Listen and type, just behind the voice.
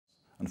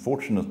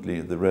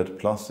Fortunately, the REDD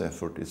Plus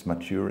effort is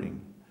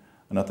maturing,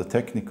 and at the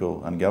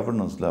technical and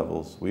governance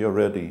levels, we are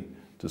ready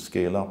to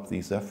scale up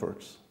these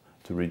efforts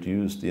to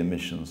reduce the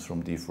emissions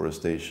from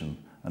deforestation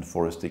and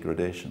forest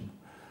degradation.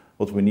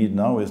 What we need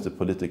now is the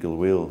political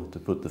will to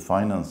put the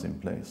finance in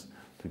place,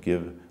 to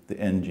give the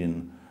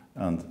engine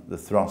and the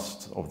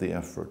thrust of the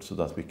effort so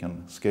that we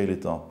can scale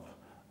it up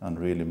and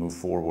really move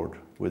forward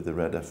with the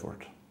REDD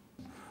effort.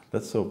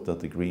 Let's hope that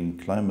the Green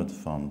Climate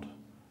Fund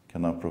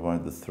can now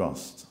provide the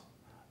thrust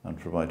and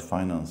provide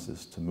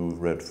finances to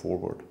move REDD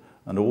forward,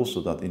 and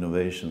also that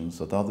innovations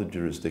at other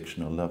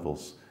jurisdictional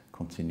levels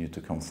continue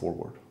to come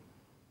forward.